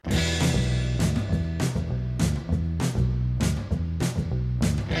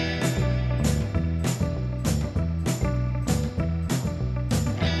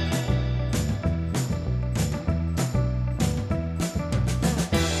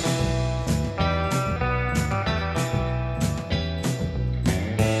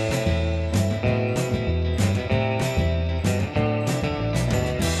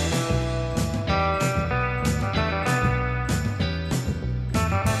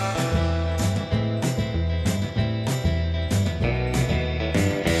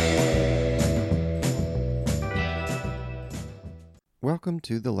Welcome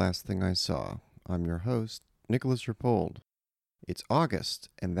to The Last Thing I Saw. I'm your host, Nicholas Rapold. It's August,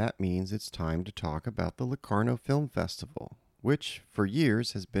 and that means it's time to talk about the Locarno Film Festival, which, for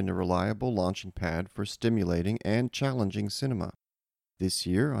years, has been a reliable launching pad for stimulating and challenging cinema. This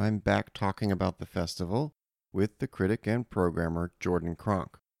year, I'm back talking about the festival with the critic and programmer Jordan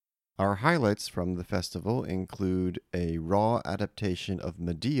Cronk. Our highlights from the festival include a raw adaptation of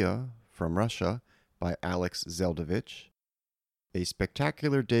Medea from Russia by Alex Zeldovich, a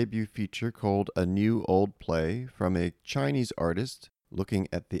spectacular debut feature called A New Old Play from a Chinese artist looking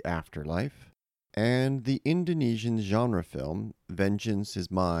at the afterlife, and the Indonesian genre film Vengeance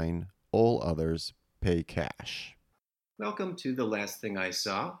is Mine, All Others Pay Cash. Welcome to The Last Thing I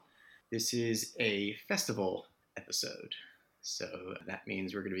Saw. This is a festival episode. So that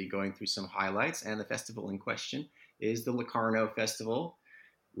means we're going to be going through some highlights, and the festival in question is the Locarno Festival,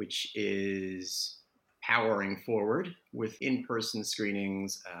 which is powering forward with in-person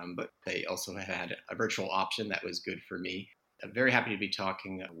screenings, but they also had a virtual option that was good for me. I'm very happy to be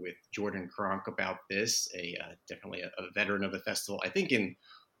talking with Jordan Cronk about this, definitely a veteran of the festival, I think in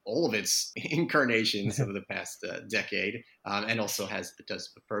all of its incarnations over the past decade, and also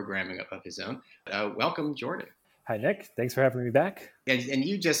does programming of his own. Welcome, Jordan. Hi, Nick. Thanks for having me back. And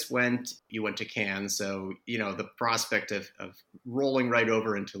you went to Cannes, so the prospect of rolling right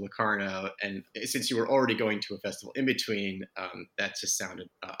over into Locarno, and since you were already going to a festival in between, that just sounded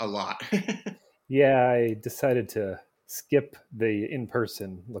a lot. Yeah, I decided to skip the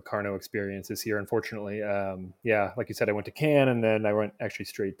in-person Locarno experience this year, unfortunately. Like you said, I went to Cannes, and then I went actually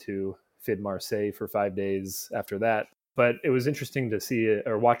straight to FID Marseille for 5 days after that. But it was interesting to see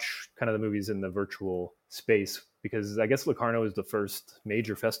or watch kind of the movies in the virtual space, because I guess Locarno is the first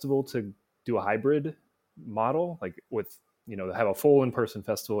major festival to do a hybrid model, like with, have a full in-person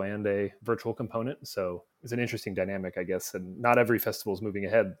festival and a virtual component. So it's an interesting dynamic, I guess. And not every festival is moving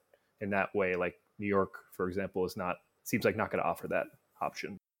ahead in that way. Like New York, for example, seems like not going to offer that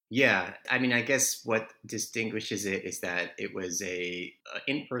option. Yeah, I mean, I guess what distinguishes it is that it was a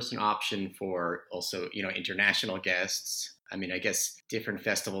in-person option for also, international guests. I mean, I guess different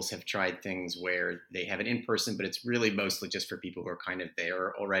festivals have tried things where they have an in-person, but it's really mostly just for people who are kind of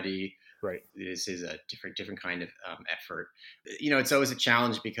there already. Right. This is a different kind of effort. It's always a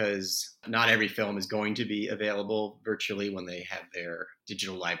challenge because not every film is going to be available virtually when they have their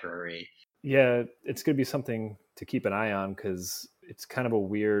digital library. Yeah, it's going to be something to keep an eye on, because it's kind of a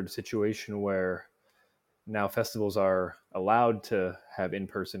weird situation where now festivals are allowed to have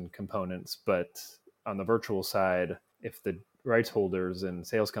in-person components, but on the virtual side, if the rights holders and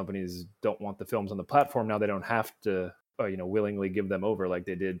sales companies don't want the films on the platform, now they don't have to willingly give them over like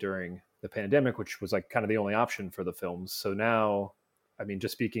they did during the pandemic, which was like kind of the only option for the films. So now, I mean,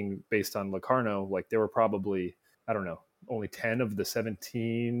 just speaking based on Locarno, like there were probably, I don't know, only 10 of the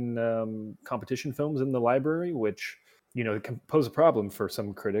 17 competition films in the library, which, can pose a problem for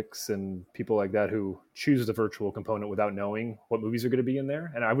some critics and people like that who choose the virtual component without knowing what movies are going to be in there.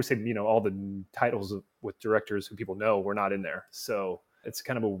 And I would say, all the titles with directors who people know were not in there. So it's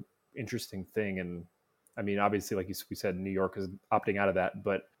kind of an interesting thing. And I mean, obviously, like we said, New York is opting out of that,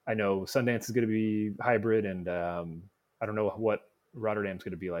 but I know Sundance is going to be hybrid, and I don't know what Rotterdam's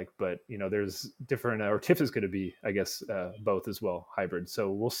going to be like, but there's different, or TIFF is going to be, I guess, both as well, hybrid.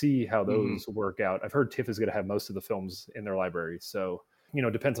 So we'll see how those work out. I've heard TIFF is going to have most of the films in their library, so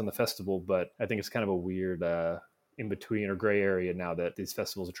it depends on the festival, but I think it's kind of a weird in between or gray area now that these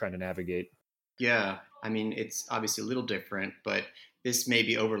festivals are trying to navigate. Yeah, I mean, it's obviously a little different, but this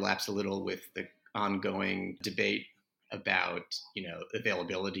maybe overlaps a little with the ongoing debate about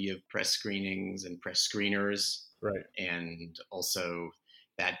availability of press screenings and press screeners. Right. And also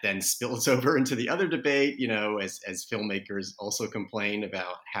that then spills over into the other debate, as filmmakers also complain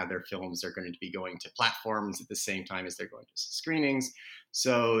about how their films are going to be going to platforms at the same time as they're going to screenings.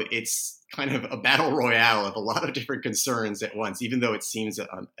 So it's kind of a battle royale of a lot of different concerns at once, even though it seems at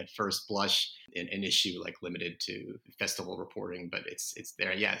first blush an issue like limited to festival reporting, but it's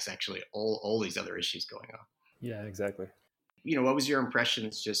there. Yeah, it's actually all these other issues going on. Yeah, exactly. What was your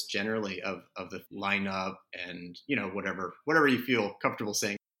impressions just generally of the lineup and, whatever you feel comfortable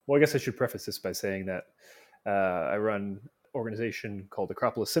saying? Well, I guess I should preface this by saying that I run an organization called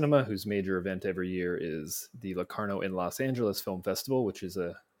Acropolis Cinema, whose major event every year is the Locarno in Los Angeles Film Festival, which is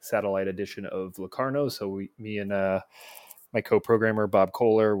a satellite edition of Locarno. So me and my co-programmer, Bob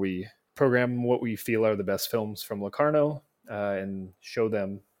Kohler, we program what we feel are the best films from Locarno and show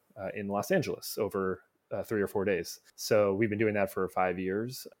them in Los Angeles over 3 or 4 days. So we've been doing that for 5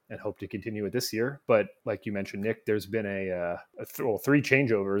 years and hope to continue it this year. But like you mentioned, Nick, there's been three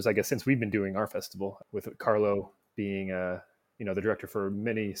changeovers, I guess, since we've been doing our festival, with Carlo being the director for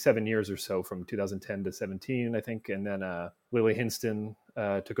 7 years or so, from 2010 to 17, I think. And then Lily Hinston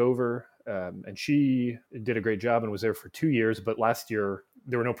took over, and she did a great job and was there for 2 years. But last year,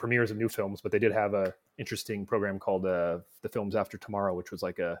 there were no premieres of new films, but they did have a interesting program called The Films After Tomorrow, which was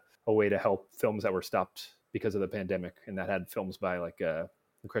like a way to help films that were stopped because of the pandemic. And that had films by like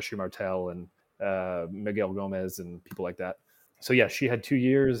Lucretia Martel and Miguel Gomez and people like that. So yeah, she had 2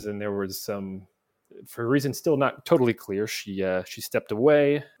 years, and there was some, for reasons still not totally clear, she stepped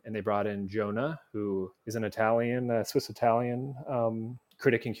away, and they brought in Jonah, who is an Italian, Swiss Italian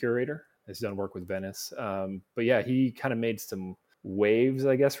critic and curator. Has done work with Venice, but yeah, he kind of made some waves,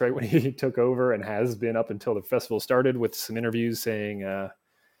 I guess, right when he took over, and has been up until the festival started, with some interviews saying,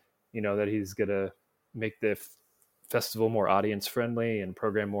 that he's gonna make the festival more audience friendly and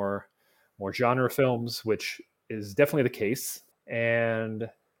program more genre films, which is definitely the case. And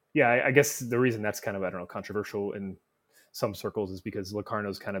yeah, I guess the reason that's kind of, I don't know, controversial in some circles is because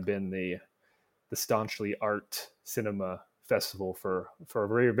Locarno's kind of been the staunchly art cinema festival for a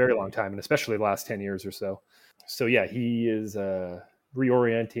very, very long time, and especially the last 10 years or so. So yeah, he is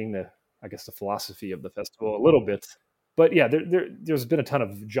reorienting the philosophy of the festival a little bit. But yeah, there's been a ton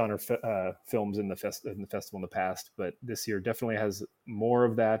of genre films in the festival in the past, but this year definitely has more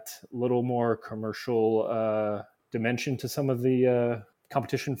of that little more commercial dimension to some of the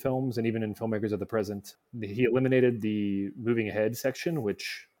competition films, and even in filmmakers of the present. He eliminated the moving ahead section,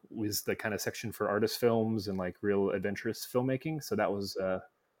 which was the kind of section for artist films and like real adventurous filmmaking. So that was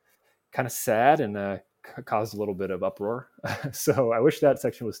kind of sad, and caused a little bit of uproar. So I wish that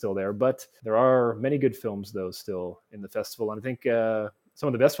section was still there, but there are many good films though still in the festival. And I think some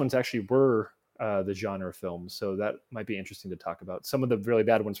of the best ones actually were the genre films. So that might be interesting to talk about. Some of the really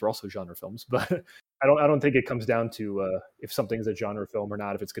bad ones were also genre films, but I don't think it comes down to if something's a genre film or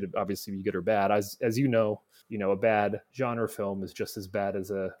not, if it's going to obviously be good or bad. As you know, a bad genre film is just as bad as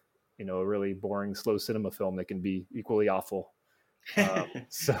a really boring, slow cinema film that can be equally awful.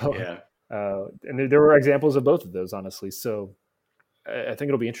 So Yeah. And there were examples of both of those, honestly. So I think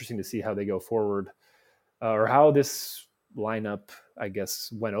it'll be interesting to see how they go forward, or how this lineup, I guess,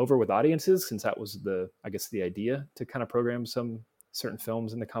 went over with audiences, since that was the idea, to kind of program some certain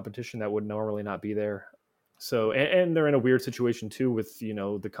films in the competition that would normally not be there. So, and they're in a weird situation too, with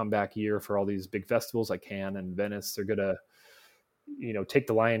the comeback year for all these big festivals like Cannes and Venice. They're gonna take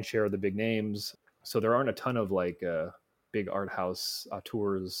the lion's share of the big names. So there aren't a ton of like big art house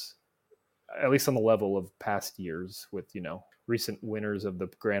tours, at least on the level of past years, with recent winners of the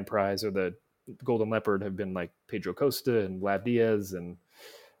grand prize or the Golden Leopard have been like Pedro Costa and Vlad Diaz and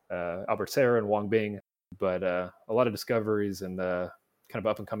Albert Serra and Wong Bing. But a lot of discoveries and kind of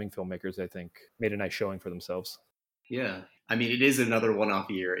up and coming filmmakers, I think, made a nice showing for themselves. Yeah. I mean, it is another one-off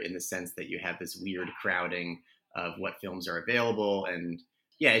year in the sense that you have this weird crowding of what films are available. And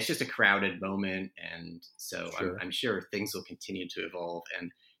yeah, it's just a crowded moment. And so Sure. I'm sure things will continue to evolve.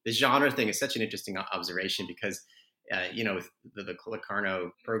 And the genre thing is such an interesting observation because, the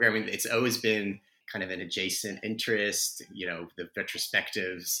Locarno programming, it's always been kind of an adjacent interest. The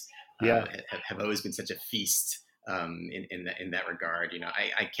retrospectives Yeah. have always been such a feast in that regard.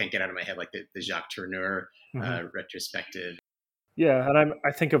 I can't get out of my head like the Jacques Tourneur retrospective. Yeah, and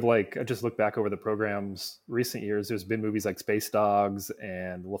I think of like, I just look back over the program's recent years. There's been movies like Space Dogs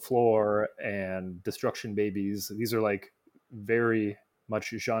and La Flor and Destruction Babies. These are like very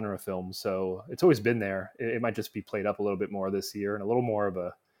much genre films, so it's always been there. It might just be played up a little bit more this year, and a little more of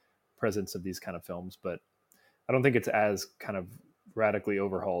a presence of these kind of films. But I don't think it's as kind of radically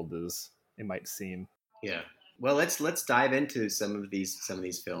overhauled as it might seem. Yeah. Well, let's dive into some of these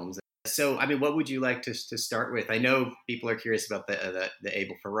films. So, I mean, what would you like to start with? I know people are curious about the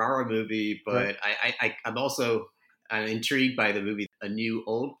Abel Ferrara movie, but right. I'm intrigued by the movie A New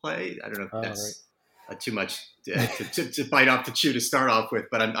Old Play. I don't know if that's too much to bite off the chew to start off with,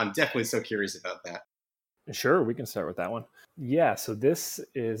 but I'm definitely so curious about that. Sure, we can start with that one. Yeah, so this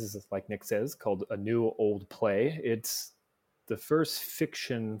is, like Nick says, called A New Old Play. It's the first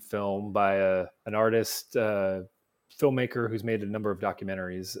fiction film by an artist, filmmaker who's made a number of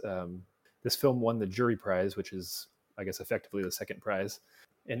documentaries. This film won the jury prize, which is, I guess, effectively the second prize.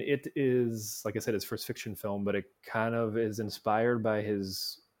 And it is, like I said, his first fiction film, but it kind of is inspired by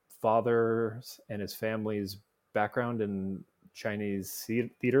his father's and his family's background in Chinese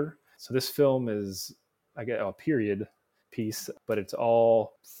theater. So this film is, I guess, a period piece, but it's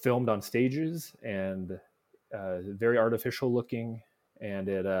all filmed on stages and very artificial looking. And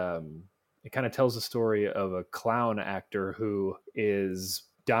it kind of tells the story of a clown actor who is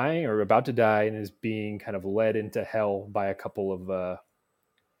dying or about to die and is being kind of led into hell by a couple of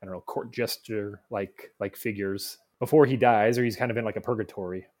court jester like figures. before he dies, or he's kind of in like a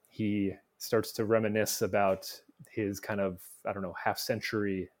purgatory, he starts to reminisce about his kind of, I don't know, half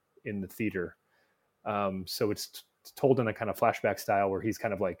century in the theater. So it's told in a kind of flashback style where he's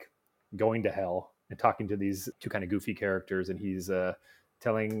kind of like going to hell and talking to these two kind of goofy characters, and he's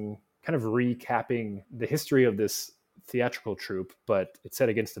telling, kind of recapping the history of this theatrical troupe, but it's set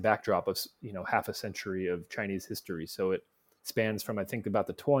against the backdrop of, you know, half a century of Chinese history. So it spans from, I think, about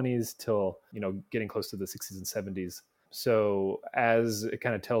the 20s till, you know, getting close to the 60s and 70s. So as it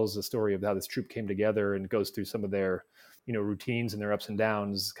kind of tells the story of how this troupe came together and goes through some of their, you know, routines and their ups and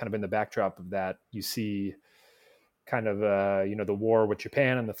downs, kind of in the backdrop of that, you see kind of, you know, the war with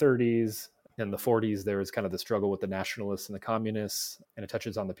Japan in the 30s. In the 40s, there was kind of the struggle with the nationalists and the communists, and it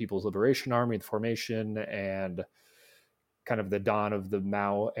touches on the People's Liberation Army, the formation, and kind of the dawn of the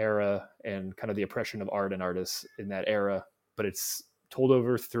Mao era and kind of the oppression of art and artists in that era. But it's told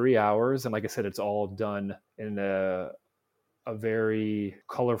over 3 hours. And like I said, it's all done in a very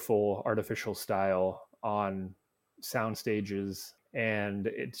colorful, artificial style on sound stages. And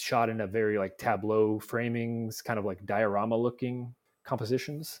it's shot in a very like tableau framings, kind of like diorama looking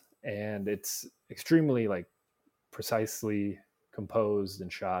compositions. And it's extremely like precisely composed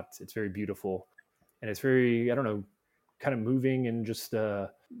and shot. It's very beautiful. And it's very, I don't know, kind of moving and just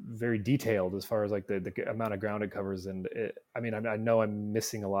very detailed as far as like the amount of ground it covers. And I mean, I know I'm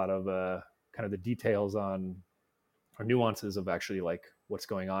missing a lot of kind of the details on or nuances of actually like what's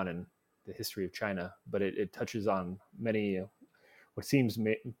going on in the history of China, but it touches on many, what seems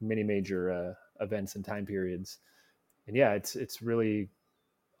many major events and time periods. And yeah, it's really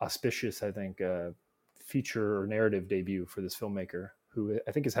auspicious, I think, feature or narrative debut for this filmmaker, who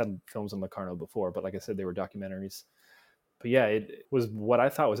I think has had films on Locarno before, but like I said, they were documentaries. But yeah, it was what I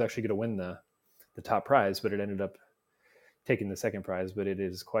thought was actually going to win the top prize, but it ended up taking the second prize. But it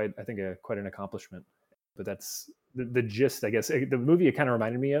is quite, I think, quite an accomplishment. But that's the gist, I guess. The movie it kind of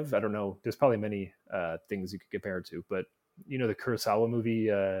reminded me of, I don't know, there's probably many things you could compare it to, but you know the Kurosawa movie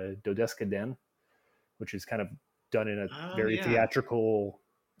Dodeska Den, which is kind of done in a very theatrical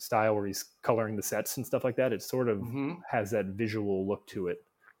style where he's coloring the sets and stuff like that. It sort of has that visual look to it.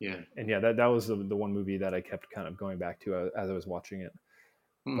 Yeah. And yeah, that was the one movie that I kept kind of going back to as I was watching it.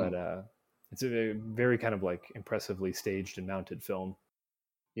 But it's a very kind of like impressively staged and mounted film.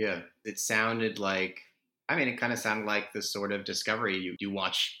 Yeah. It sounded like, I mean, it kind of sounded like the sort of discovery you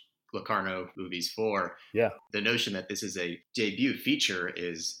watch Locarno movies for. Yeah. The notion that this is a debut feature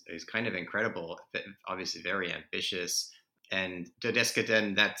is kind of incredible. Obviously very ambitious. And Dodeska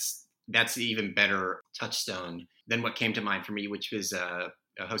Den, that's the even better touchstone than what came to mind for me, which was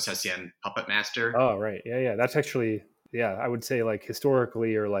Ho Sasian, Puppet Master. Oh, right. Yeah. That's actually, yeah, I would say like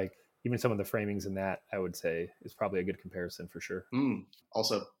historically, or like even some of the framings in that, I would say is probably a good comparison for sure.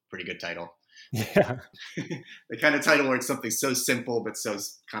 Also pretty good title. Yeah. The kind of title where it's something so simple but so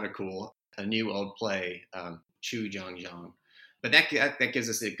kind of cool. A new old play, Chu Zhang. But that gives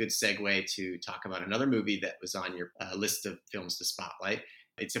us a good segue to talk about another movie that was on your list of films to spotlight.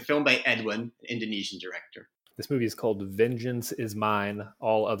 It's a film by Edwin, an Indonesian director. This movie is called Vengeance is Mine,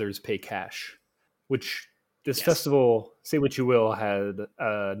 All Others Pay Cash, which this festival, say what you will, had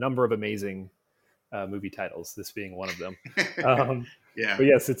a number of amazing movie titles, this being one of them. Yeah. But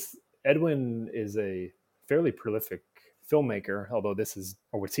yes, Edwin is a fairly prolific filmmaker, although this is,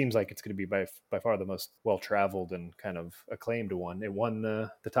 or what seems like it's going to be by far the most well-traveled and kind of acclaimed one. It won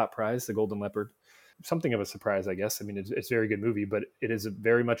the top prize, the Golden Leopard. Something of a surprise, I guess. I mean, it's a very good movie, but it is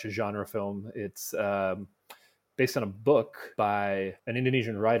very much a genre film. It's based on a book by an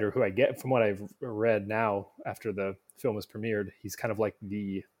Indonesian writer who, I get from what I've read now after the film was premiered, he's kind of like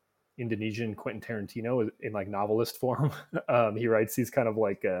the Indonesian Quentin Tarantino in like novelist form. He writes these kind of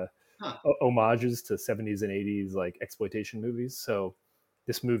like homages to 70s and 80s like exploitation movies. So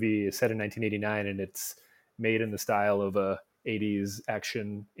this movie is set in 1989 and it's made in the style of a 80s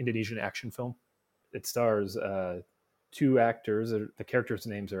Indonesian action film. It stars two actors. The characters'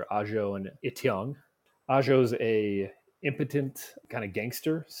 names are Ajo and Itiong. Ajo's a impotent kind of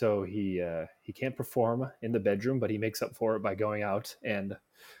gangster, so he can't perform in the bedroom, but he makes up for it by going out and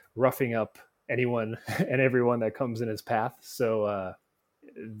roughing up anyone and everyone that comes in his path. So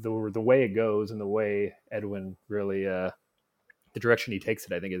the way it goes and the way Edwin really the direction he takes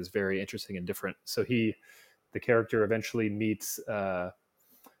it, I think, is very interesting and different. So the character eventually meets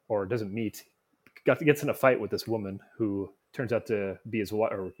or doesn't meet, gets in a fight with this woman who turns out to be his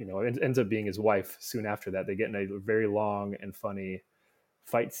wife, or ends up being his wife soon after that. They get in a very long and funny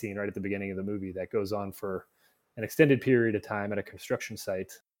fight scene right at the beginning of the movie that goes on for an extended period of time at a construction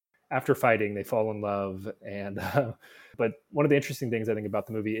site. After fighting, they fall in love. And but one of the interesting things I think about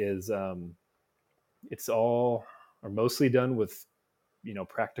the movie is it's all are mostly done with,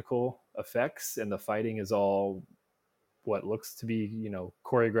 practical effects, and the fighting is all what looks to be,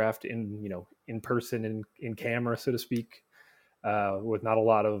 choreographed in person, in camera, so to speak, with not a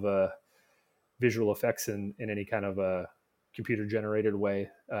lot of visual effects in any kind of a computer generated way.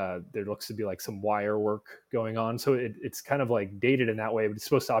 There looks to be like some wire work going on. So it's kind of like dated in that way, but it's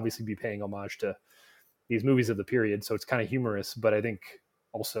supposed to obviously be paying homage to these movies of the period. So it's kind of humorous, but I think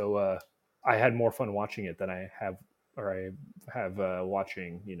also I had more fun watching it than I have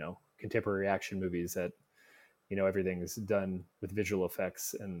watching, contemporary action movies that, everything's done with visual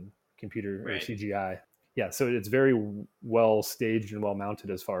effects and computer or CGI. Yeah, so it's very well staged and well mounted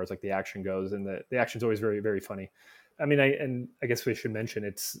as far as like the action goes, and the action's always very, very funny. I mean, I guess we should mention,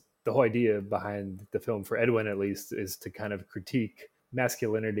 it's the whole idea behind the film, for Edwin at least, is to kind of critique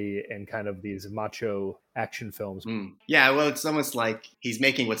masculinity and kind of these macho action films. Yeah, well, it's almost like he's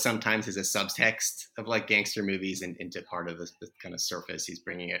making what sometimes is a subtext of like gangster movies into part of the kind of surface. He's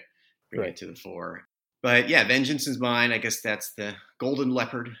bringing it to the fore. But yeah, Vengeance is Mine. I guess that's the Golden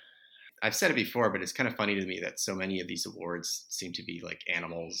Leopard. I've said it before, but it's kind of funny to me that so many of these awards seem to be like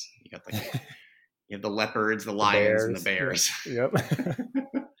animals. You got like you have the leopards, the lions, and the bears. Yep.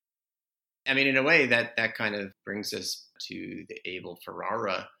 I mean, in a way, that kind of brings us to the Abel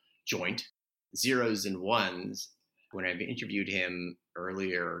Ferrara joint, Zeros and Ones. When I interviewed him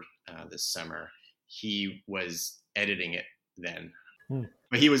earlier this summer, he was editing it then.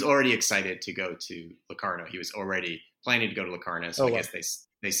 But he was already excited to go to Locarno. He was already planning to go to Locarno, so I guess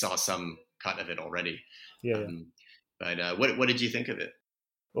they saw some cut of it already. Yeah. But what did you think of it?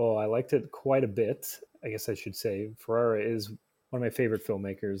 Well, I liked it quite a bit, I guess I should say. Ferrara is one of my favorite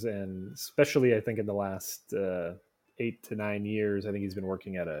filmmakers, and especially I think in the last 8 to 9 years, I think he's been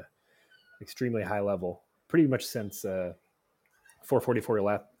working at a extremely high level, pretty much since 444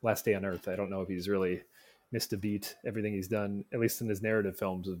 Last Day on Earth. I don't know if he's really missed a beat. Everything he's done, at least in his narrative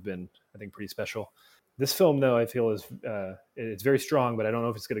films, have been, I think, pretty special. This film, though, I feel is it's very strong, but I don't know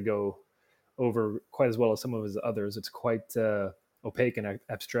if it's going to go over quite as well as some of his others. It's quite opaque and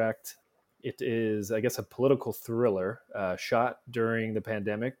abstract. It is, I guess, a political thriller shot during the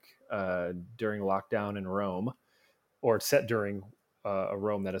pandemic, during lockdown in Rome, or set during a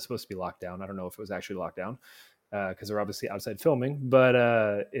Rome that is supposed to be locked down. I don't know if it was actually locked down because they're obviously outside filming, but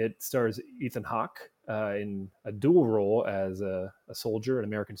it stars Ethan Hawke in a dual role as a soldier, an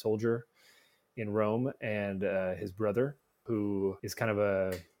American soldier in Rome, and his brother, who is kind of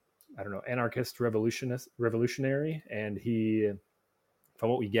a, I don't know, anarchist revolutionary, and he, from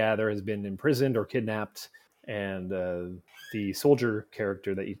what we gather, has been imprisoned or kidnapped. And the soldier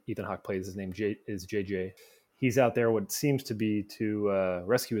character that Ethan Hawke plays, his name is JJ. He's out there, what seems to be to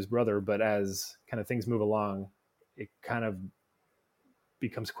rescue his brother, but as kind of things move along, it kind of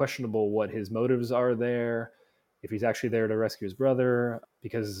becomes questionable what his motives are there, if he's actually there to rescue his brother,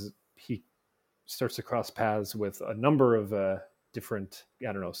 because he starts to cross paths with a number of different,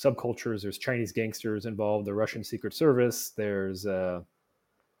 I don't know, subcultures. There's Chinese gangsters involved, the Russian Secret Service, there's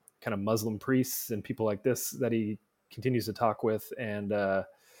kind of Muslim priests and people like this that he continues to talk with. And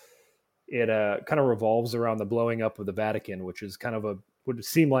it kind of revolves around the blowing up of the Vatican, which is kind of would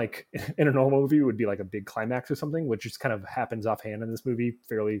seem like in a normal movie would be like a big climax or something, which just kind of happens offhand in this movie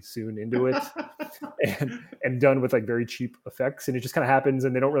fairly soon into it. and done with like very cheap effects. And it just kind of happens,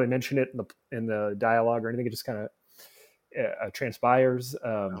 and they don't really mention it in the dialogue or anything. It just kind of transpires.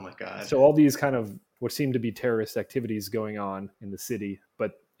 Oh my God. So all these kind of what seem to be terrorist activities going on in the city,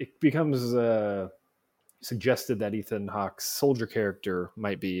 but it becomes suggested that Ethan Hawke's soldier character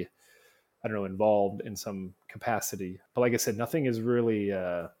might be, I don't know, involved in some capacity. But like I said, nothing is really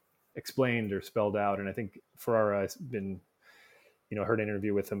explained or spelled out. And I think Ferrara has been, heard an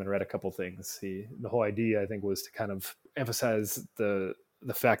interview with him and read a couple things. The whole idea, I think, was to kind of emphasize the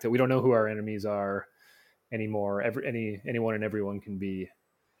fact that we don't know who our enemies are anymore. Anyone and everyone can be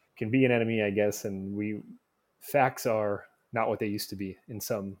an enemy, I guess. And facts are not what they used to be in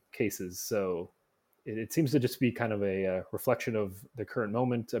some cases. So it seems to just be kind of a reflection of the current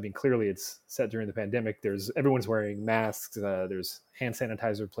moment. I mean, clearly it's set during the pandemic. Everyone's wearing masks. There's hand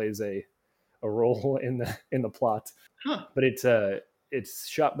sanitizer plays a role in the plot. Huh. But it's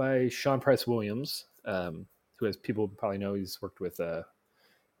shot by Sean Price Williams, who, as people probably know, he's worked with the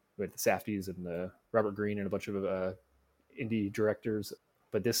Safdies and Robert Greene and a bunch of indie directors.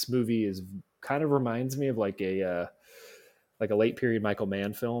 But this movie kind of reminds me of like a late period Michael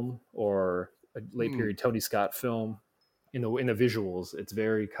Mann film or a late period Tony Scott film. In the visuals, it's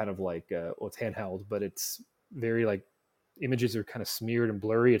very kind of like it's handheld, but it's very like images are kind of smeared and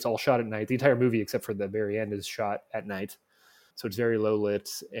blurry. It's all shot at night. The entire movie, except for the very end, is shot at night, so it's very low lit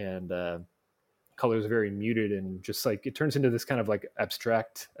and colors are very muted, and just like it turns into this kind of like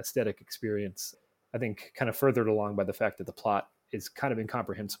abstract aesthetic experience. I think kind of furthered along by the fact that the plot is kind of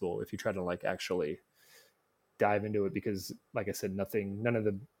incomprehensible if you try to like actually dive into it, because like I said, none of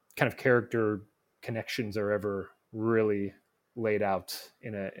the kind of character connections are ever really laid out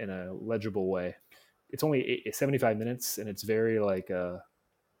in a legible way. It's only 75 minutes, and it's very like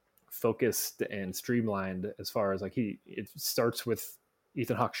focused and streamlined as far as like it starts with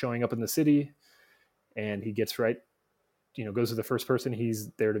Ethan Hawke showing up in the city, and he gets right, goes to the first person he's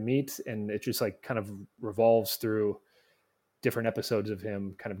there to meet, and it just like kind of revolves through different episodes of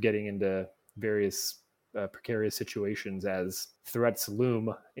him kind of getting into various precarious situations as threats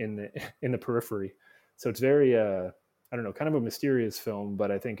loom in the periphery. So it's very I don't know, kind of a mysterious film,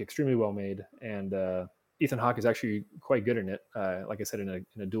 but I think extremely well made. And Ethan Hawke is actually quite good in it. Like I said, in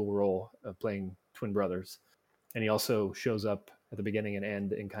a dual role of playing twin brothers, and he also shows up at the beginning and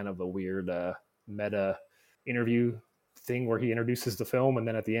end in kind of a weird meta interview thing where he introduces the film, and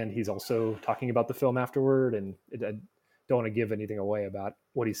then at the end he's also talking about the film afterward. And I don't want to give anything away about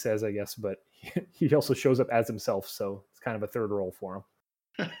what he says, I guess, but he also shows up as himself, so it's kind of a third role for him.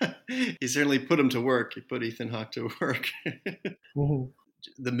 He certainly put him to work. He put Ethan Hawke to work. Mm-hmm.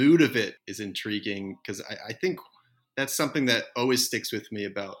 The mood of it is intriguing because I think that's something that always sticks with me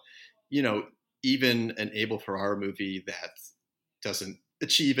about, even an Abel Ferrara movie that doesn't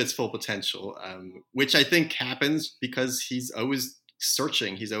achieve its full potential, which I think happens because he's always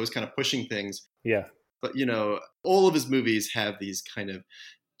searching. He's always kind of pushing things. Yeah. But, all of his movies have these kind of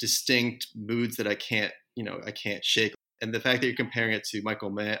distinct moods that I can't shake. And the fact that you're comparing it to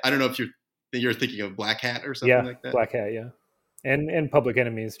Michael Mann, I don't know if you're thinking of Black Hat or something like that. Black Hat, yeah. And Public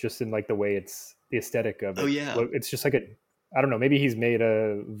Enemies, just in like the way it's the aesthetic of it. Oh yeah. It's just like I don't know, maybe he's made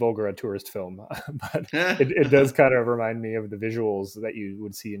a vulgar tourist film, but it does kind of remind me of the visuals that you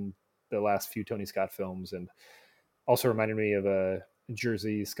would see in the last few Tony Scott films, and also reminded me of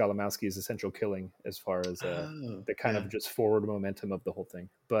Jerzy Skolimowski's Essential Killing as far as the kind of just forward momentum of the whole thing.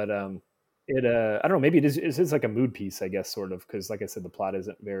 But I don't know, maybe it is like a mood piece, I guess, sort of, because like I said, the plot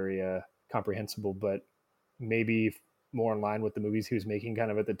isn't very comprehensible, but maybe more in line with the movies he was making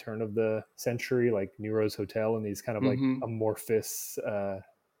kind of at the turn of the century, like Nero's Hotel and these kind of like amorphous, I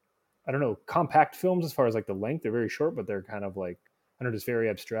don't know, compact films as far as like the length. They're very short, but they're kind of like, I don't know, just very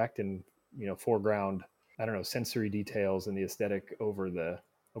abstract and, foreground, I don't know, sensory details and the aesthetic over the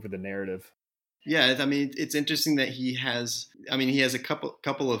narrative. Yeah, I mean, it's interesting that he has a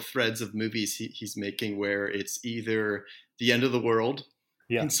couple of threads of movies he's making where it's either the end of the world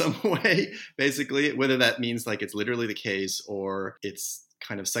in some way, basically, whether that means like it's literally the case or it's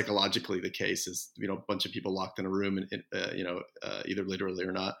kind of psychologically the case, is, a bunch of people locked in a room and either literally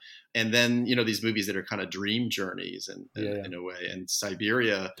or not. And then, these movies that are kind of dream journeys and in a way, and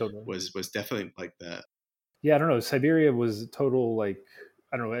Siberia was definitely like that. Yeah, I don't know. Siberia was total, like,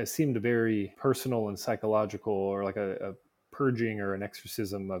 I don't know, it seemed very personal and psychological, or like a purging or an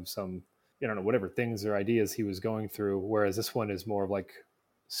exorcism of some, I don't know, whatever things or ideas he was going through. Whereas this one is more of like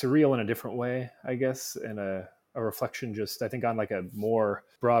surreal in a different way, I guess, and a reflection just, I think, on like a more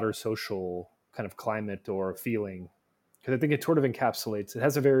broader social kind of climate or feeling. Because I think it sort of encapsulates, it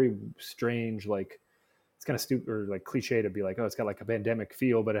has a very strange, like, it's kind of stupid or like cliche to be like, oh, it's got like a pandemic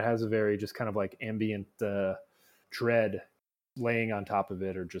feel, but it has a very just kind of like ambient dread laying on top of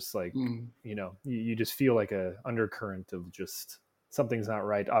it, or just like, you just feel like a undercurrent of just something's not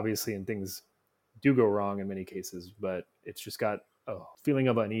right, obviously, and things do go wrong in many cases, but it's just got a feeling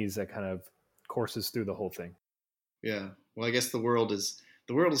of unease that kind of courses through the whole thing. Yeah. Well, I guess the world is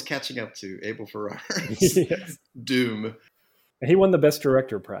catching up to Abel Ferrara's doom. And he won the Best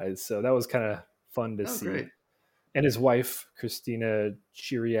Director prize, so that was kind of fun to see. Great. And his wife, Christina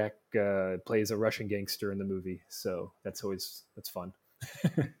Chiriak, plays a Russian gangster in the movie, so that's fun.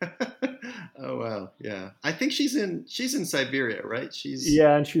 Oh wow, yeah. I think she's in Siberia, right?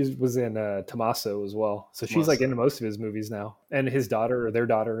 And she was in Tommaso as well. So she's like in most of his movies now. And his daughter, or their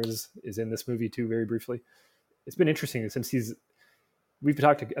daughter, is in this movie too, very briefly. It's been interesting since we've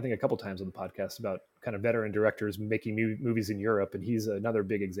talked, I think, a couple times on the podcast about kind of veteran directors making movies in Europe, and he's another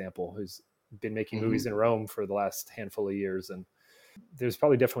big example who's been making movies in Rome for the last handful of years. And there's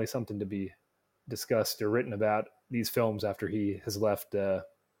probably definitely something to be discussed or written about these films after he has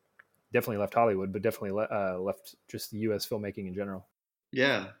definitely left Hollywood, but definitely left just the U.S. filmmaking in general.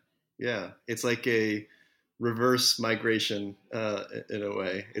 Yeah. It's like a reverse migration in a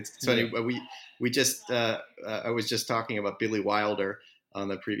way. It's funny. We just I was just talking about Billy Wilder on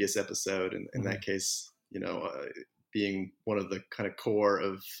the previous episode, and in that case, being one of the kind of core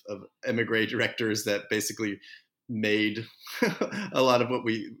of emigre directors that basically made a lot of what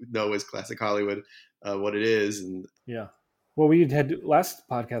we know as classic Hollywood what it is. And Yeah. Well, we had last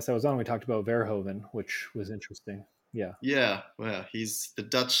podcast I was on, we talked about Verhoeven, which was interesting. Yeah. yeah, well, he's the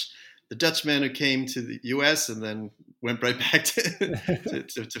Dutchman who came to the U.S. and then went right back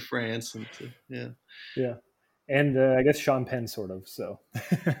to France and yeah. Yeah. And I guess Sean Penn sort of, so,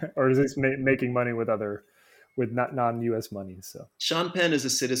 or is this making money with with not non-US money? So Sean Penn is a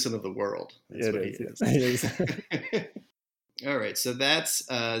citizen of the world. That's it what he is. Yeah. is. He is. All right, so that's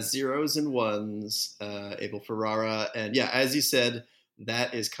Zeros and Ones, Abel Ferrara, and yeah, as you said,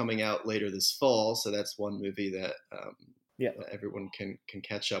 that is coming out later this fall. So that's one movie that Yeah. everyone can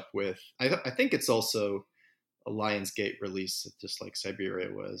catch up with. I think it's also a Lionsgate release, just like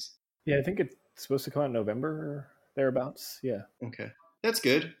Siberia was. Yeah, I think it's supposed to come out in November or thereabouts. Yeah. Okay, that's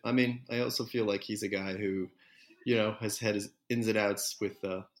good. I mean, I also feel like he's a guy who, has had his ins and outs with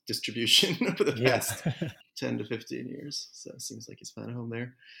distribution over the Yeah. past 10 to 15 years. So it seems like he's found a home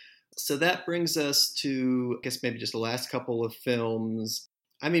there. So that brings us to, I guess, maybe just the last couple of films.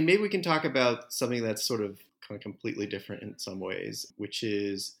 I mean, maybe we can talk about something that's sort of kind of completely different in some ways, which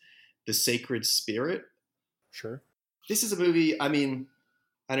is The Sacred Spirit. Sure. This is a movie, I mean,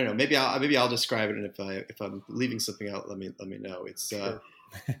 I don't know. Maybe I'll describe it, and if I'm leaving something out, let me know. It's Sure.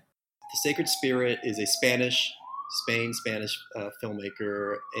 The Sacred Spirit is a Spanish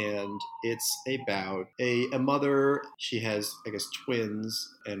filmmaker, and it's about a mother. She has, I guess,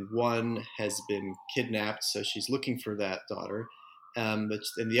 twins, and one has been kidnapped, so she's looking for that daughter. And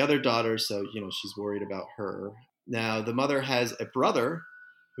the other daughter, so she's worried about her. Now the mother has a brother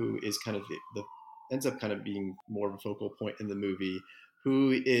who is kind of the ends up kind of being more of a focal point in the movie,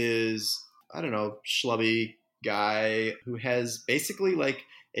 who is, I don't know, schlubby guy who has basically like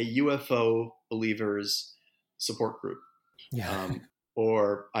a UFO believers support group, Yeah.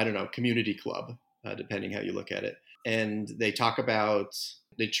 or I don't know, community club, depending how you look at it. And they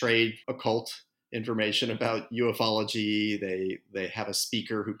trade occult information about ufology. They have a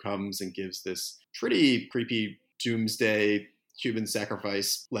speaker who comes and gives this pretty creepy doomsday human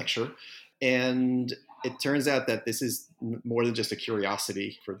sacrifice lecture. And it turns out that this is more than just a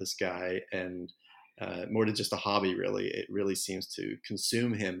curiosity for this guy, and more than just a hobby, really. It really seems to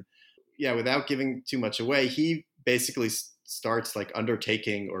consume him. Yeah, without giving too much away, he basically starts like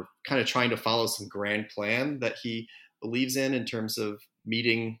undertaking or kind of trying to follow some grand plan that he believes in terms of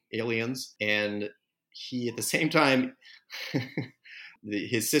meeting aliens. And he, at the same time,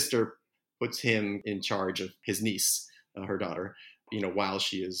 his sister puts him in charge of his niece, her daughter, while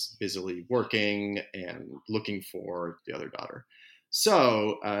she is busily working and looking for the other daughter.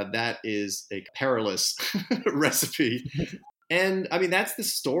 So that is a perilous recipe. And I mean, that's the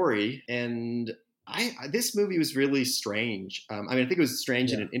story. And this movie was really strange. I mean, I think it was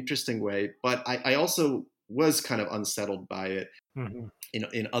strange in an interesting way, but I also was kind of unsettled by it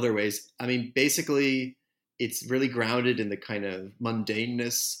in other ways. I mean, basically, it's really grounded in the kind of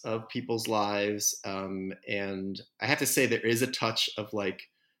mundaneness of people's lives. And I have to say, there is a touch of like,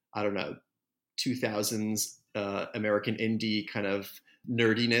 I don't know, 2000s American indie kind of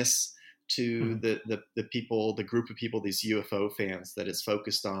nerdiness to the people, the group of people, these UFO fans that it's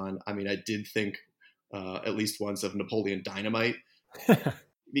focused on. I mean, I did think at least once of Napoleon Dynamite.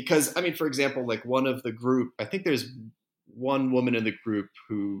 Because, I mean, for example, like one of the group, I think there's one woman in the group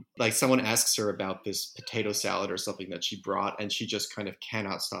who, like, someone asks her about this potato salad or something that she brought, and she just kind of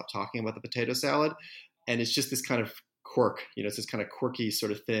cannot stop talking about the potato salad. And it's just this kind of quirk, it's this kind of quirky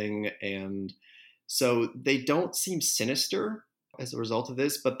sort of thing. And so they don't seem sinister as a result of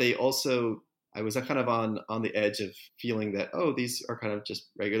this, but they also, I was kind of on the edge of feeling that, oh, these are kind of just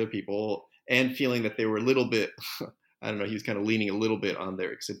regular people, and feeling that they were a little bit, I don't know, he was kind of leaning a little bit on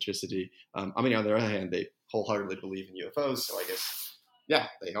their eccentricity. I mean, on the other hand, they wholeheartedly believe in UFOs, so I guess, yeah,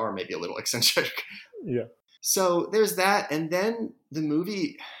 they are maybe a little eccentric. Yeah. So there's that, and then the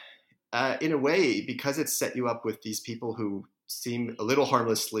movie, in a way, because it set you up with these people who seem a little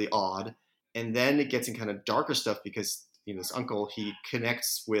harmlessly odd, and then it gets in kind of darker stuff because this uncle, he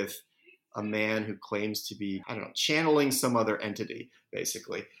connects with a man who claims to be, I don't know, channeling some other entity,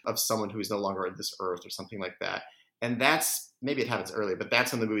 basically, of someone who is no longer on this earth or something like that. And that's, maybe it happens earlier, but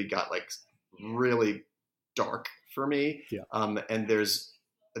that's when the movie got like really dark for me. Yeah. And there's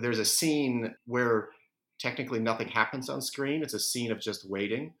a scene where technically nothing happens on screen. It's a scene of just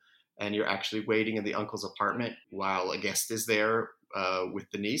waiting, and you're actually waiting in the uncle's apartment while a guest is there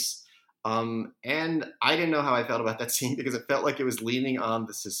with the niece. And I didn't know how I felt about that scene because it felt like it was leaning on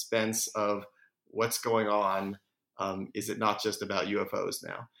the suspense of what's going on. Is it not just about UFOs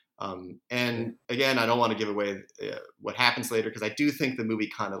now? And again, I don't want to give away what happens later, because I do think the movie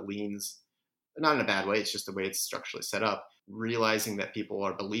kind of leans not in a bad way, it's just the way it's structurally set up, realizing that people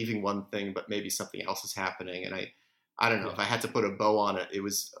are believing one thing, but maybe something else is happening. And I don't know, Yeah. if I had to put a bow on it, it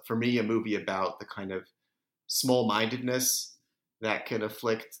was, for me, a movie about the kind of small-mindedness that can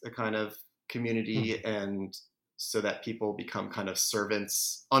afflict a kind of community, and so that people become kind of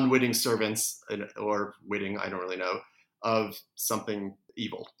servants, unwitting servants, or witting, I don't really know, of something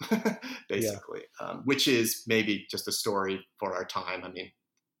evil, basically, which is maybe just a story for our time. I mean,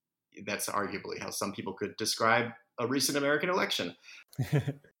 that's arguably how some people could describe a recent American election.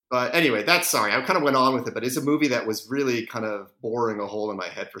 But anyway, sorry, I kind of went on with it, but it's a movie that was really kind of boring a hole in my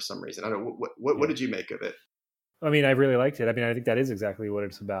head for some reason. I don't know, what did you make of it? I mean, I really liked it. I mean, I think that is exactly what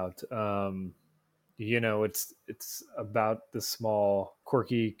it's about. It's about the small,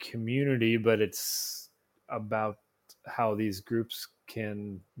 quirky community, but it's about how these groups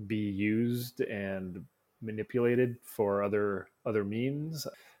can be used and manipulated for other means.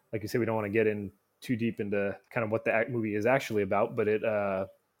 Like you say, we don't want to get in too deep into kind of what the movie is actually about, but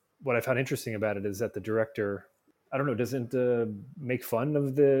what I found interesting about it is that the director, I don't know, doesn't make fun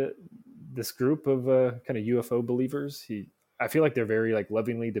of this group of kind of UFO believers. I feel like they're very like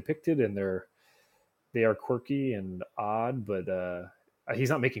lovingly depicted, and they are quirky and odd, but he's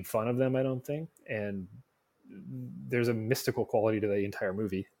not making fun of them, I don't think. And there's a mystical quality to the entire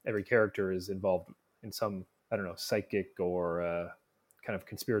movie. Every character is involved in some, I don't know, psychic or kind of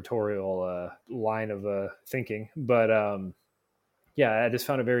conspiratorial line of thinking. But yeah, I just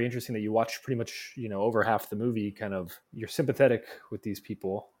found it very interesting that you watch pretty much, over half the movie, kind of you're sympathetic with these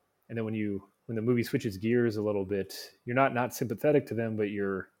people, and then when the movie switches gears a little bit, you're not sympathetic to them, but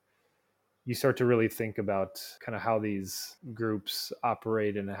you start to really think about kind of how these groups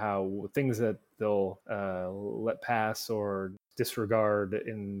operate and how things that they'll let pass or disregard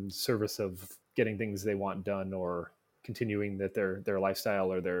in service of getting things they want done or continuing their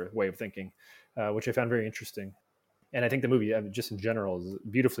lifestyle or their way of thinking, which I found very interesting. And I think the movie, just in general, is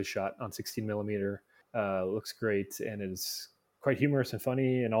beautifully shot on 16 millimeter. Looks great and is quite humorous and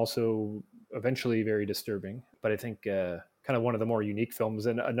funny, and also eventually very disturbing. But I think kind of one of the more unique films,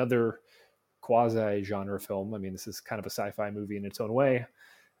 and another quasi genre film. I mean, this is kind of a sci-fi movie in its own way.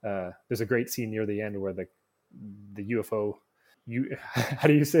 There's a great scene near the end where the UFO, how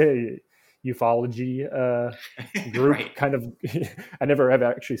do you say, ufology group Right. kind of I never have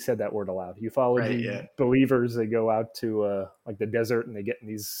actually said that word aloud. Ufology Right, yeah. believers, they go out to like the desert, and they get in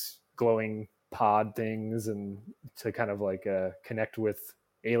these glowing pod things and to kind of like connect with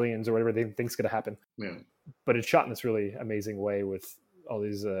aliens or whatever they think's going to happen. Yeah. But it's shot in this really amazing way with all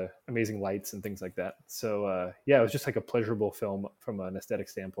these amazing lights and things like that. So yeah, it was just like a pleasurable film from an aesthetic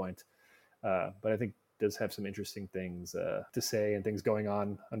standpoint. But I think it does have some interesting things to say and things going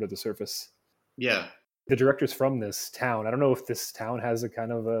on under the surface. Yeah. The director's from this town. I don't know if this town has a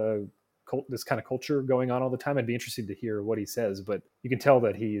kind of this kind of culture going on all the time. I'd be interested to hear what he says, but you can tell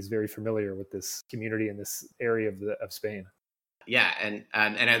that he is very familiar with this community in this area of Spain. Yeah, and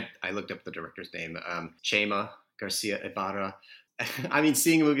I looked up the director's name, Chema Garcia Ibarra. I mean,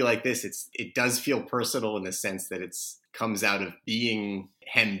 seeing a movie like this, it does feel personal in the sense that it's comes out of being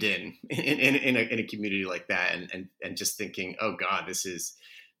hemmed in a community like that, and just thinking, oh God, this is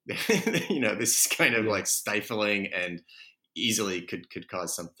this is kind of like stifling and easily could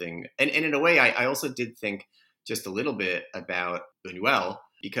cause something. And in a way, I also did think just a little bit about Buñuel,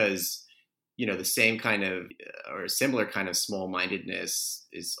 because the same kind of or similar kind of small-mindedness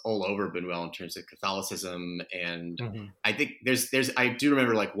is all over Buñuel in terms of Catholicism. And I think I do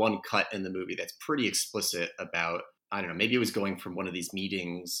remember like one cut in the movie that's pretty explicit about, I don't know, maybe it was going from one of these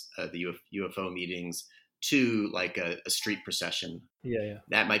meetings, the UFO meetings, to like a street procession. Yeah.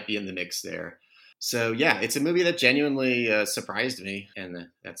 That might be in the mix there. So yeah, it's a movie that genuinely surprised me, and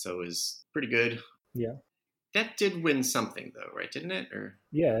that's always pretty good. Yeah. That did win something though, right? Didn't it? Or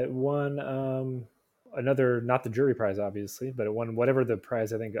Yeah, it won another, not the jury prize, obviously, but it won whatever the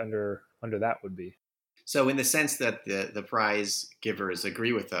prize I think under that would be. so, in the sense that the prize givers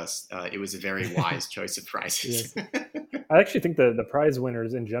agree with us, it was a very wise choice of prizes. Yes. I actually think the prize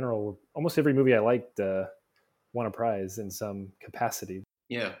winners in general, almost every movie I liked won a prize in some capacity.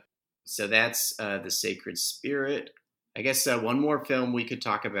 Yeah. So that's The Sacred Spirit. I guess one more film we could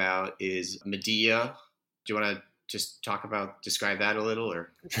talk about is Medea. Do you want to just describe that a little,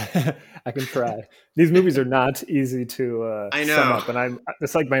 or? I can try. These movies are not easy to I sum know. up, and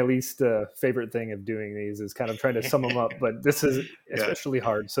it's like my least favorite thing of doing these is kind of trying to sum them up. But this is especially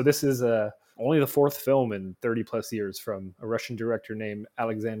hard. So this is only the fourth film in 30 plus years from a Russian director named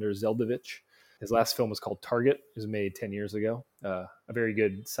Alexander Zeldovich. His last film was called Target. It was made 10 years ago. A very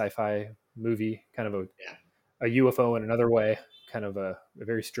good sci-fi movie, kind of a UFO in another way, kind of a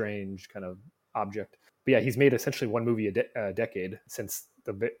very strange kind of object. But yeah, he's made essentially one movie a decade since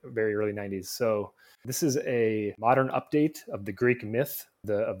the very early 90s. So this is a modern update of the Greek myth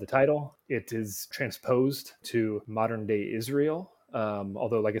of the title. It is transposed to modern day Israel.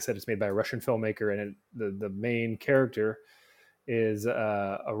 Although, like I said, it's made by a Russian filmmaker, and the main character is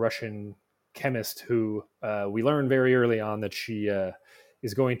a Russian chemist who we learn very early on that she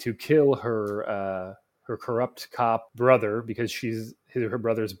is going to kill her corrupt cop brother because her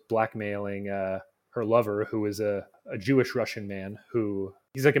brother's blackmailing her lover, who is a Jewish Russian man who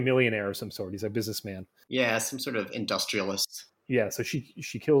he's like a millionaire of some sort. He's a businessman. Yeah, some sort of industrialist. Yeah, so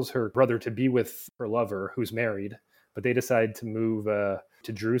she kills her brother to be with her lover, who's married, but they decide to move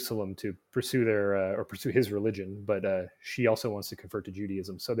to Jerusalem to pursue or pursue his religion. But she also wants to convert to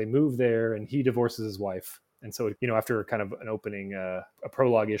Judaism, so they move there, and he divorces his wife. And so, after kind of an opening, a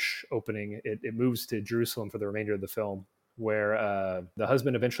prologue-ish opening, it moves to Jerusalem for the remainder of the film, where the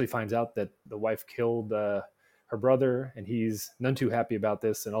husband eventually finds out that the wife killed her brother, and he's none too happy about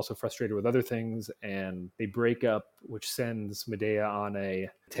this and also frustrated with other things, and they break up, which sends Medea on a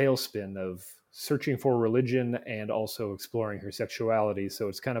tailspin of searching for religion and also exploring her sexuality. So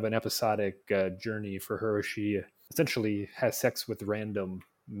it's kind of an episodic journey for her. She essentially has sex with random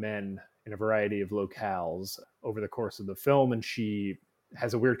men in a variety of locales over the course of the film, and she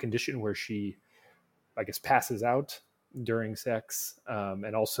has a weird condition where she, I guess, passes out during sex,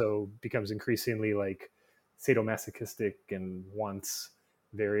 and also becomes increasingly like sadomasochistic and wants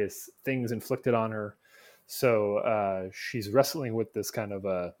various things inflicted on her. So she's wrestling with this kind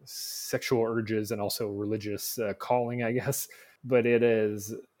of sexual urges and also religious calling, I guess. But it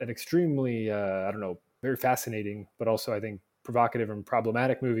is an extremely, I don't know, very fascinating, but also I think provocative and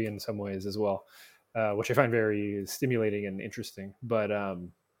problematic movie in some ways as well, which I find very stimulating and interesting. But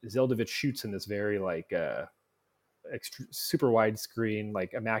Zeldovich shoots in this very like super widescreen,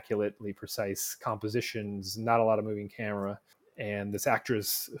 like immaculately precise compositions, not a lot of moving camera. And this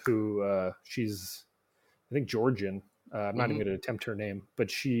actress who she's, I think, Georgian. I'm not even going to attempt her name,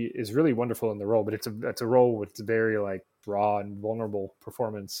 but she is really wonderful in the role. But it's a role with very like raw and vulnerable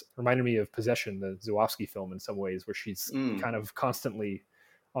performance. Reminded me of Possession, the Złowski film, in some ways, where she's kind of constantly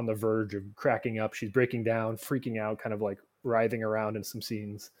on the verge of cracking up. She's breaking down, freaking out, kind of like writhing around in some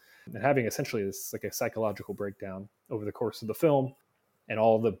scenes, and having essentially this like a psychological breakdown over the course of the film. And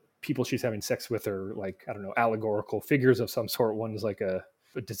all the people she's having sex with are like, I don't know, allegorical figures of some sort. One's like a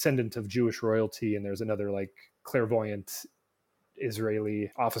descendant of Jewish royalty, and there's another like clairvoyant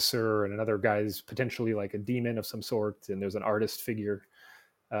Israeli officer, and another guy's potentially like a demon of some sort, and there's an artist figure.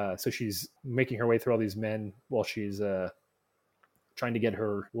 So she's making her way through all these men while she's trying to get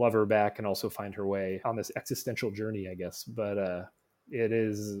her lover back and also find her way on this existential journey, I guess. But it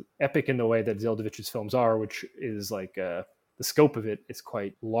is epic in the way that Zeldovich's films are, which is like the scope of it is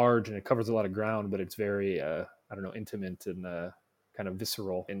quite large and it covers a lot of ground, but it's very, I don't know, intimate and kind of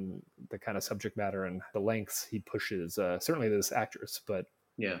visceral in the kind of subject matter and the lengths he pushes, certainly this actress, but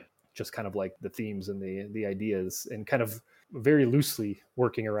yeah, just kind of like the themes and the ideas, and kind of very loosely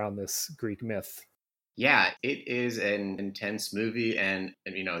working around this Greek myth. Yeah, it is an intense movie, and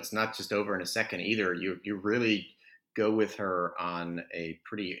it's not just over in a second either. You really go with her on a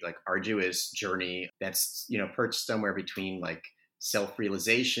pretty like arduous journey that's perched somewhere between like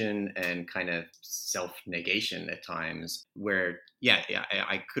self-realization and kind of self-negation at times, where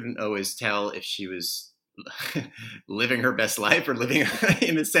I couldn't always tell if she was living her best life or living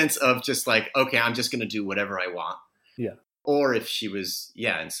in the sense of just like, okay, I'm just going to do whatever I want. Yeah. Or if she was,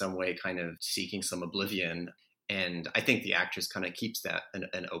 in some way kind of seeking some oblivion. And I think the actress kind of keeps that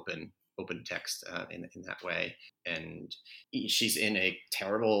an open text in that way. And she's in a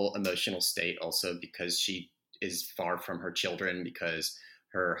terrible emotional state also because she is far from her children, because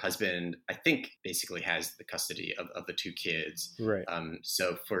her husband, I think, basically has the custody of the two kids. Right.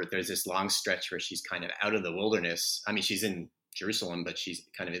 So there's this long stretch where she's kind of out of the wilderness. I mean, she's in Jerusalem, but she's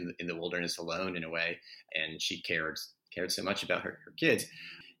kind of in the wilderness alone in a way. And she cared so much about her kids.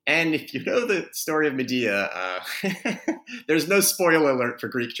 And if you know the story of Medea, there's no spoiler alert for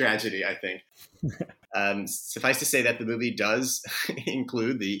Greek tragedy, I think. Suffice to say that the movie does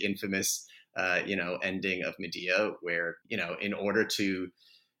include the infamous, ending of Medea, where, in order to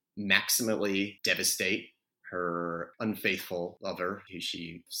maximally devastate her unfaithful lover, who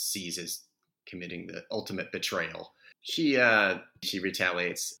she sees as committing the ultimate betrayal, she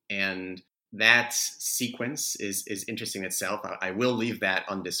retaliates. And that sequence is interesting itself. I will leave that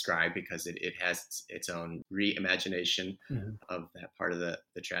undescribed because it has its own reimagination of that part of the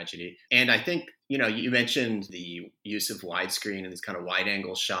tragedy. And I think, you mentioned the use of widescreen and these kind of wide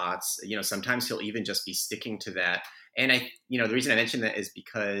angle shots. Sometimes he'll even just be sticking to that. And the reason I mention that is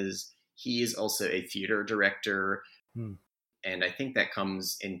because he is also a theater director. Hmm. And I think that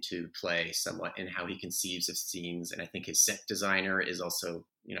comes into play somewhat in how he conceives of scenes. And I think his set designer is also,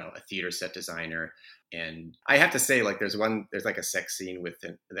 a theater set designer. And I have to say, like, there's like a sex scene with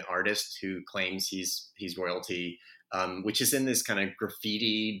the artist who claims he's royalty, which is in this kind of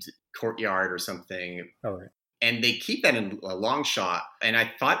graffitied courtyard or something. Oh, right. And they keep that in a long shot. And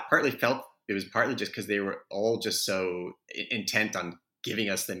I felt it was partly just because they were all just so intent on giving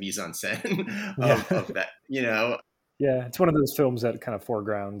us the mise en scène of that, Yeah, it's one of those films that kind of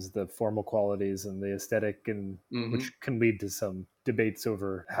foregrounds the formal qualities and the aesthetic, and which can lead to some debates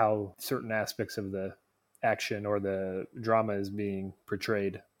over how certain aspects of the action or the drama is being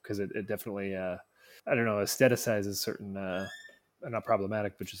portrayed, because it definitely, I don't know, aestheticizes certain, not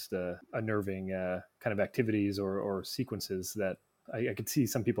problematic, but just unnerving kind of activities or sequences that I could see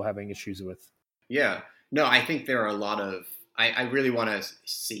some people having issues with. Yeah. No, I think there are a lot of, I really want to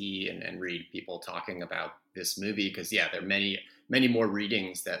see and read people talking about this movie because, there are many more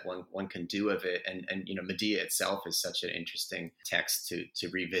readings that one can do of it. And Medea itself is such an interesting text to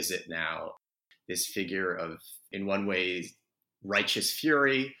revisit now. This figure of, in one way, righteous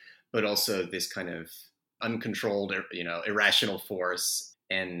fury, but also this kind of uncontrolled, irrational force.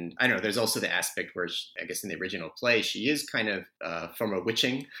 And I don't know, there's also the aspect where I guess in the original play, she is kind of from a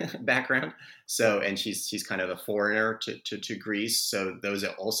witching background. So, and she's kind of a foreigner to Greece. So those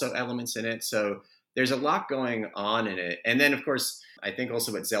are also elements in it. So there's a lot going on in it. And then, of course, I think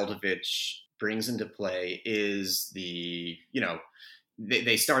also what Zeldovich brings into play is they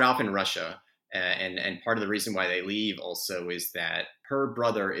start off in Russia. And part of the reason why they leave also is that her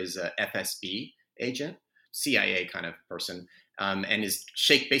brother is a FSB agent, CIA kind of person. And is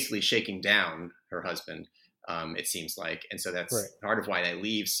basically shaking down her husband, it seems like. And so that's right. part of why they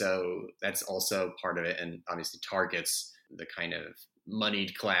leave. So that's also part of it, and obviously targets the kind of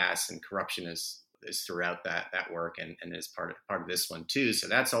moneyed class, and corruption is throughout that work, and is part of this one too. So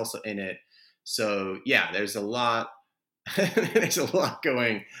that's also in it. So there's a lot. There's a lot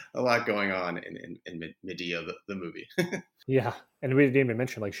going on in Medea, the movie. Yeah. And we didn't even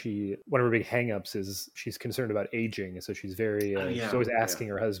mention, like, one of her big hangups is she's concerned about aging. So she's very, she's always asking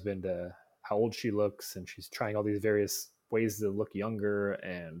her husband how old she looks, and she's trying all these various ways to look younger.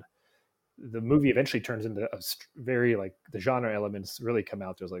 And the movie eventually turns into a very, like, the genre elements really come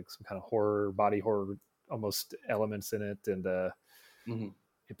out. There's like some kind of horror, body horror almost elements in it. And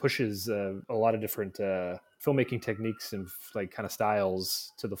it pushes a lot of different filmmaking techniques and like kind of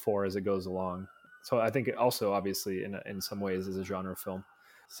styles to the fore as it goes along. So I think it also, obviously, in some ways, is a genre film.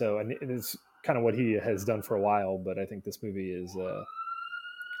 So, and it's kind of what he has done for a while. But I think this movie is, I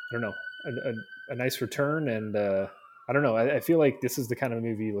don't know, a nice return. And I don't know, I feel like this is the kind of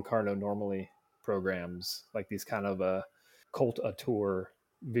movie Locarno normally programs, like these kind of cult auteur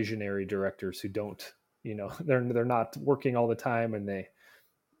visionary directors who don't, they're not working all the time, and they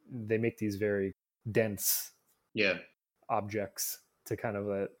make these very dense objects to kind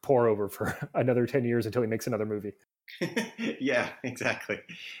of pour over for another 10 years until he makes another movie. Yeah, exactly.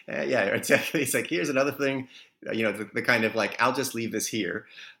 Exactly. It's like, here's another thing, the kind of like, I'll just leave this here.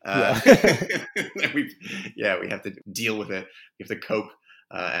 We have to deal with it. We have to cope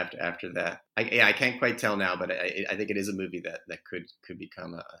after that. I can't quite tell now, but I think it is a movie that could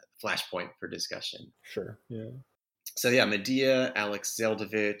become a flashpoint for discussion. Sure. Yeah. So Medea, Alex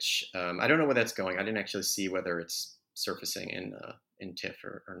Zeldovich. I don't know where that's going. I didn't actually see whether it's surfacing in TIFF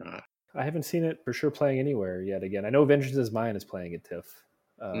or not. I haven't seen it for sure playing anywhere yet. Again, I know Vengeance Is Mine is playing at TIFF,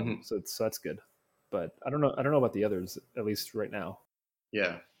 so that's good. But I don't know about the others, at least right now.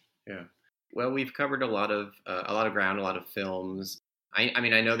 Yeah. Well, we've covered a lot of ground, a lot of films. I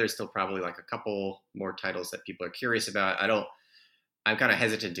mean, I know there's still probably like a couple more titles that people are curious about. I'm kind of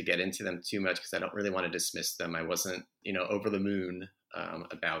hesitant to get into them too much because I don't really want to dismiss them. I wasn't, over the moon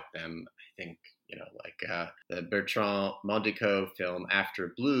about them. I think, like the Bertrand Mondico film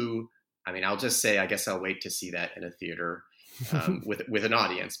After Blue. I mean, I'll just say, I guess I'll wait to see that in a theater with an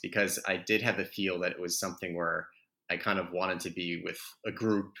audience, because I did have the feel that it was something where I kind of wanted to be with a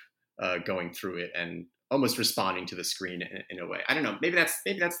group going through it and almost responding to the screen in a way. I don't know. Maybe that's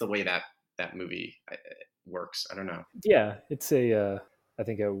the way that movie works. I don't know. Yeah, it's I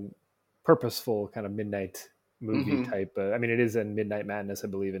think a purposeful kind of midnight movie type. I mean, it is in Midnight Madness, I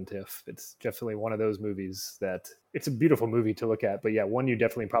believe, in TIFF. It's definitely one of those movies that it's a beautiful movie to look at. But one you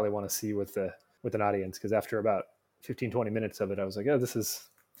definitely probably want to see with an audience, because after about 15, 20 minutes of it, I was like, oh, this is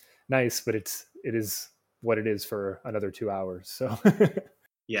nice, but it is what it is for another 2 hours. So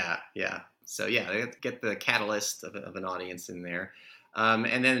yeah. So they get the catalyst of an audience in there.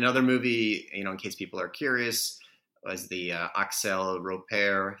 And then another movie, in case people are curious, was the Axel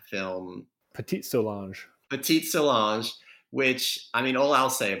Roper film Petite Solange. Petite Solange, which, I mean, all I'll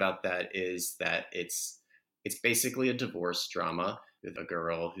say about that is that it's basically a divorce drama with a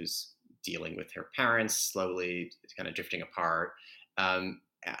girl who's dealing with her parents, slowly kind of drifting apart.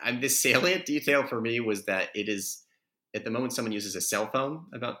 And this salient detail for me was that it is, at the moment someone uses a cell phone,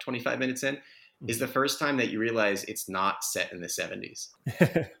 about 25 minutes in, is the first time that you realize it's not set in the 70s.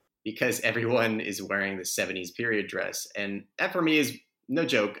 Because everyone is wearing the 70s period dress. And that for me is, no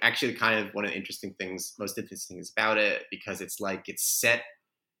joke, actually kind of one of the most interesting things about it, because it's like it's set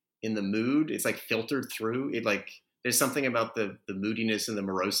in the mood. It's like filtered through. There's something about the moodiness and the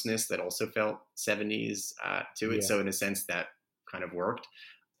moroseness that also felt 70s to it. Yeah. So in a sense that kind of worked.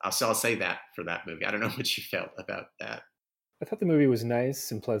 So I'll say that for that movie. I don't know what you felt about that. I thought the movie was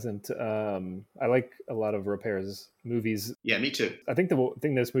nice and pleasant. I like a lot of Roper's movies. Yeah, me too. I think the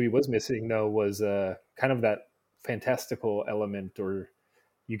thing this movie was missing, though, was kind of that fantastical element, or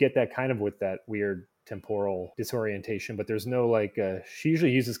you get that kind of with that weird temporal disorientation, but there's no she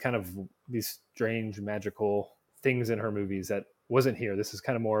usually uses kind of these strange magical things in her movies that wasn't here. This is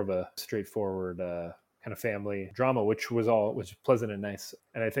kind of more of a straightforward kind of family drama, which was pleasant and nice.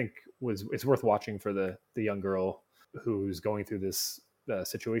 And I think it's worth watching for the young girl who's going through this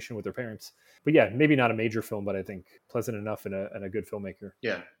situation with her parents. But yeah, maybe not a major film, but I think pleasant enough and a good filmmaker.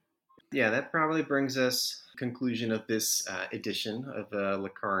 Yeah, that probably brings us to the conclusion of this edition of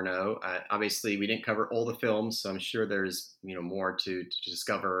Locarno. Obviously, we didn't cover all the films, so I'm sure there's more to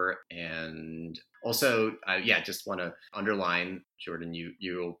discover. And also, just want to underline, Jordan,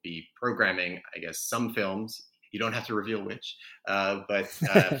 you'll be programming, I guess, some films. You don't have to reveal which, but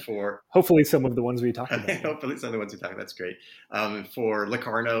for hopefully some of the ones we talked about. Hopefully some of the ones we talked about. That's great. For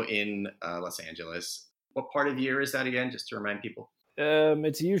Locarno in Los Angeles, what part of the year is that again? Just to remind people.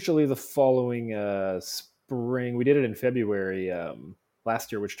 It's usually the following spring. We did it in February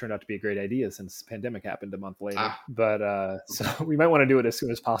last year, which turned out to be a great idea since the pandemic happened a month later. But so we might want to do it as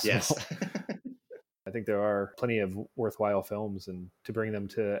soon as possible. Yes. I think there are plenty of worthwhile films, and to bring them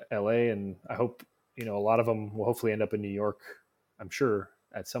to LA, and I hope a lot of them will hopefully end up in New York, I'm sure,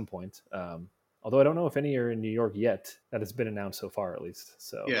 at some point. Although I don't know if any are in New York yet. That has been announced so far, at least.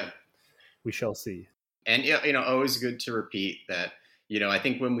 So yeah, we shall see. And always good to repeat that. I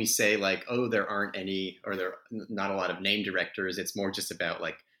think when we say there aren't any, or there are not a lot of name directors, it's more just about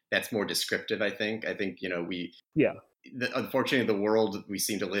that's more descriptive. I think unfortunately, the world we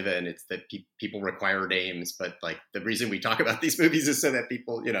seem to live in, it's that people require names, but the reason we talk about these movies is so that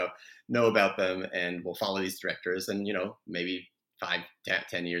people, know about them and will follow these directors. And, maybe 5-10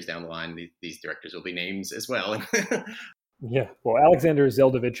 years down the line, these directors will be names as well. Yeah. Well, Alexander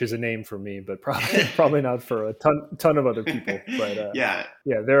Zeldovich is a name for me, but probably not for a ton of other people. But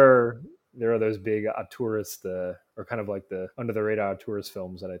there are those big tourist, or kind of like the under the radar tourist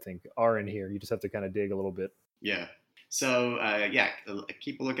films that I think are in here. You just have to kind of dig a little bit. Yeah. So,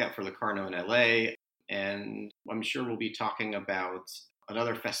 keep a lookout for Locarno in LA. And I'm sure we'll be talking about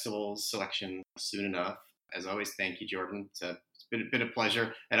another festival selection soon enough. As always, thank you, Jordan. It's been a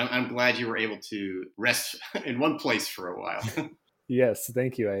pleasure. And I'm glad you were able to rest in one place for a while. Yes,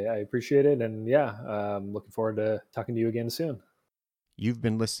 thank you. I appreciate it. And looking forward to talking to you again soon. You've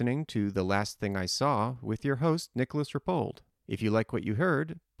been listening to The Last Thing I Saw with your host, Nicholas Rapold. If you like what you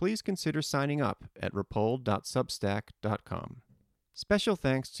heard, please consider signing up at rapold.substack.com. Special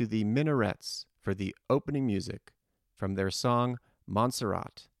thanks to the Minarets for the opening music from their song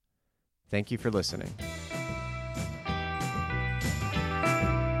Montserrat. Thank you for listening.